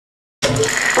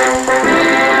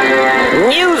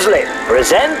Newslit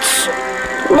presents...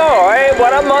 Boy,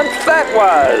 what a month that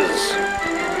was!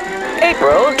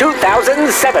 April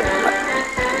 2007.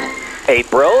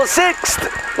 April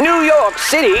 6th, New York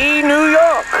City, New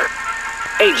York.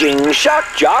 Aging shock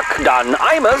jock Don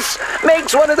Imus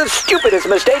makes one of the stupidest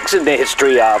mistakes in the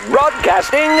history of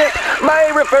broadcasting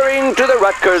by referring to the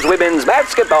Rutgers women's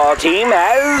basketball team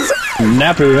as...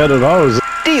 nappy-headed hose.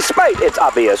 Despite its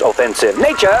obvious offensive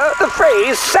nature, the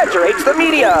phrase saturates the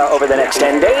media over the next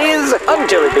 10 days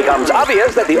until it becomes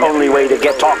obvious that the only way to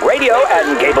get talk radio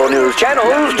and cable news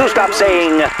channels to stop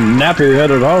saying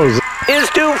nappy-headed hose is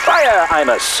to fire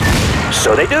Imus.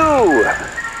 So they do.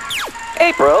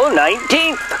 April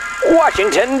 19th,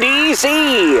 Washington,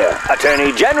 D.C.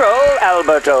 Attorney General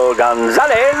Alberto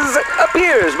Gonzales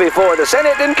appears before the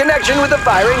Senate in connection with the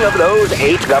firing of those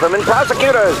 8 government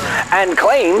prosecutors and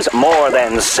claims more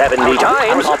than 70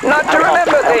 times not to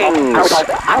remember things.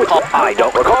 I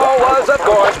don't recall was, of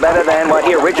course, better than what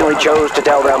he originally chose to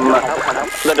tell them.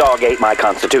 The dog ate my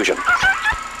constitution.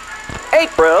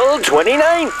 April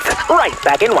 29th, right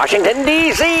back in Washington,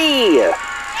 D.C.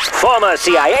 Former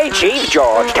CIA chief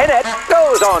George Tenet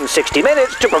goes on 60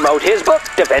 Minutes to promote his book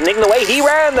defending the way he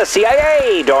ran the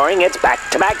CIA during its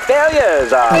back-to-back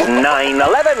failures of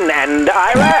 9/11 and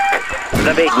Iraq.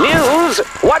 The big news,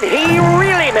 what he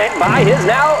really meant by his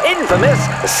now infamous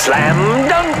slam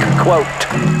dunk quote.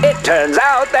 It turns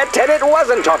out that Tenet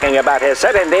wasn't talking about his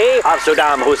certainty of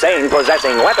Saddam Hussein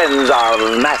possessing weapons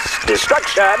of mass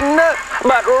destruction,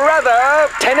 but rather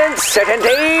Tenet's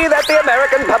certainty that the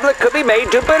American public could be made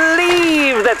to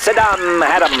believe that Saddam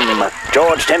had them.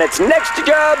 George Tenet's next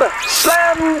job,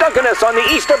 slam dunking us on the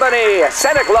Easter Bunny,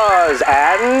 Santa Claus,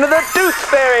 and the Tooth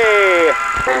Fairy.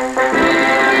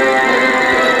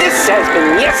 This has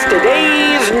been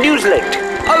yesterday's Newslit.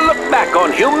 A look back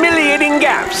on humiliating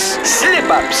gaffes,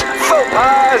 slip-ups, faux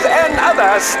pas, and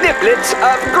other snippets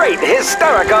of great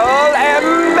historical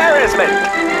embarrassment.